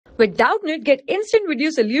With Doubtnut, get instant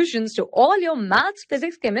video solutions to all your maths,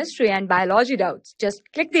 physics, chemistry, and biology doubts. Just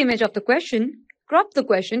click the image of the question, crop the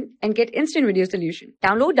question, and get instant video solution.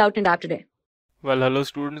 Download Doubtnut app today. Well, hello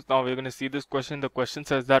students. Now we're going to see this question. The question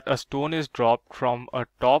says that a stone is dropped from a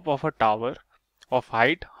top of a tower of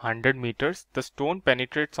height 100 meters. The stone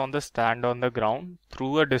penetrates on the stand on the ground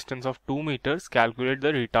through a distance of 2 meters. Calculate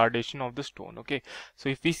the retardation of the stone. Okay, so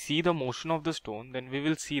if we see the motion of the stone, then we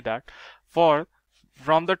will see that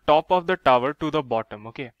from the top of the tower to the bottom.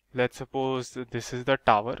 Okay, let's suppose this is the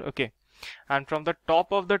tower. Okay, and from the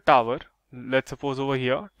top of the tower, let's suppose over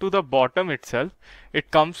here, to the bottom itself, it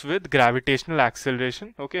comes with gravitational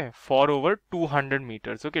acceleration, okay, for over 200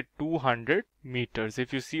 meters. Okay, 200 meters.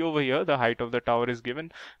 If you see over here, the height of the tower is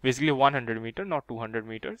given basically 100 meter, not 200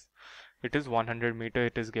 meters. It is 100 meter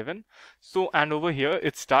it is given. So, and over here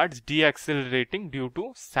it starts deaccelerating due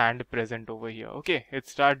to sand present over here. Okay, it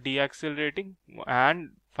starts deaccelerating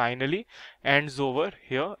and finally ends over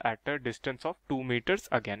here at a distance of 2 meters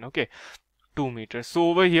again. Okay, 2 meters.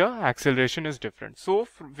 So over here acceleration is different. So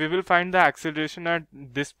we will find the acceleration at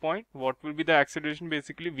this point. What will be the acceleration?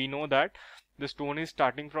 Basically we know that the stone is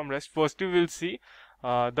starting from rest. First we will see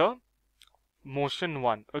the motion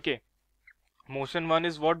 1. Okay, motion 1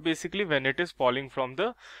 is what? Basically when it is falling from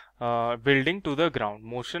the building to the ground.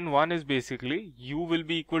 Motion 1 is basically u will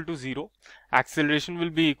be equal to 0, acceleration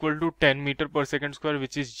will be equal to 10 meter per second square,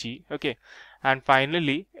 which is g. Okay, and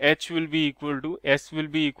finally h will be equal to s will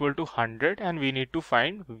be equal to 100, and we need to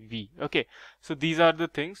find v. Okay, so these are the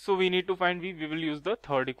things. So we need to find v. We will use the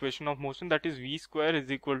third equation of motion, that is v square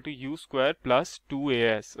is equal to u square plus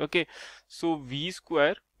 2as. Okay, so v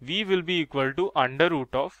square, v will be equal to under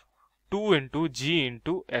root of 2 into g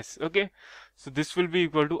into s. Okay, so this will be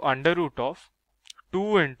equal to under root of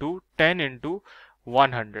 2 into 10 into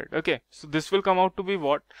 100. Okay, so this will come out to be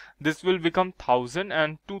what? This will become 1000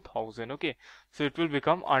 and 2000. Okay, so it will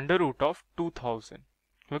become under root of 2000.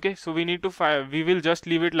 Okay, so we need to find, we will just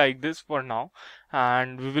leave it like this for now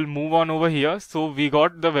and we will move on over here. So we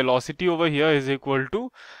got the velocity over here is equal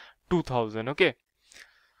to 2000. Okay,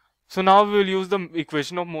 so now we will use the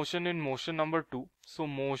equation of motion in motion number 2. So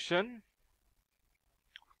motion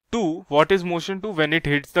 2, what is motion 2? When it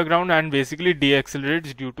hits the ground and basically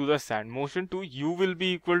deaccelerates due to the sand. Motion 2, u will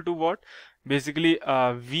be equal to what? Basically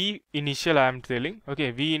v initial I am telling.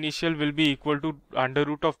 Okay, v initial will be equal to under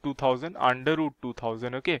root of 2000, under root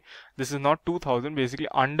 2000. Okay, this is not 2000, basically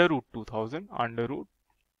under root 2000, under root.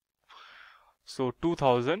 So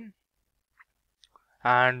 2000.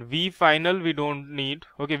 And v final we don't need.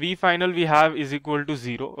 Okay, v final we have is equal to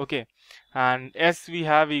 0. Okay, and s we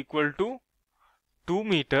have equal to 2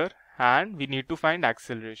 meter, and we need to find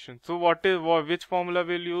acceleration. So which formula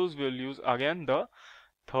we'll use? We'll use again the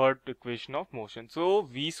third equation of motion. So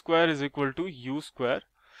v square is equal to u square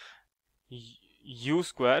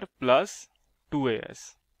plus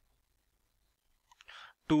 2as.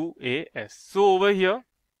 So over here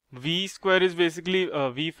v square is basically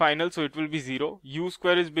v final, so it will be 0. U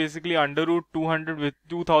square is basically under root 200 with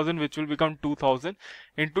 2000, which will become 2000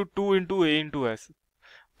 into 2 into a into s,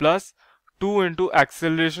 plus 2 into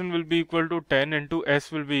acceleration will be equal to 10 into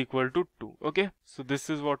s will be equal to 2. Okay, so this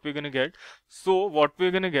is what we're going to get. So what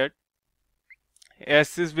we're going to get,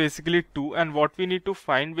 s is basically 2, and what we need to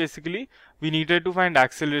find, basically we needed to find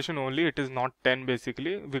acceleration only. It is not 10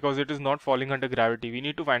 basically because it is not falling under gravity. We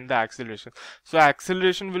need to find the acceleration. So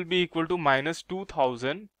acceleration will be equal to minus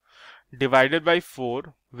 2000 divided by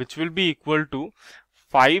 4, which will be equal to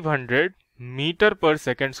 500 meter per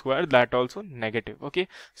second square, that also negative. Okay,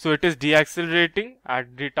 so it is deaccelerating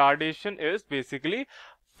and retardation is basically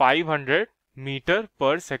 500 meter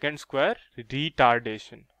per second square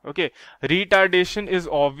retardation. Okay, retardation is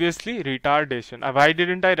obviously retardation. Why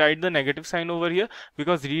didn't I write the negative sign over here?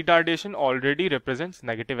 Because retardation already represents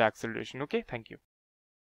negative acceleration. Okay, thank you.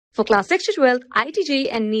 For class 6 to 12, IIT JEE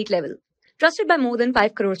and NEET level. Trusted by more than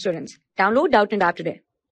 5 crore students. Download Doubtnut app today.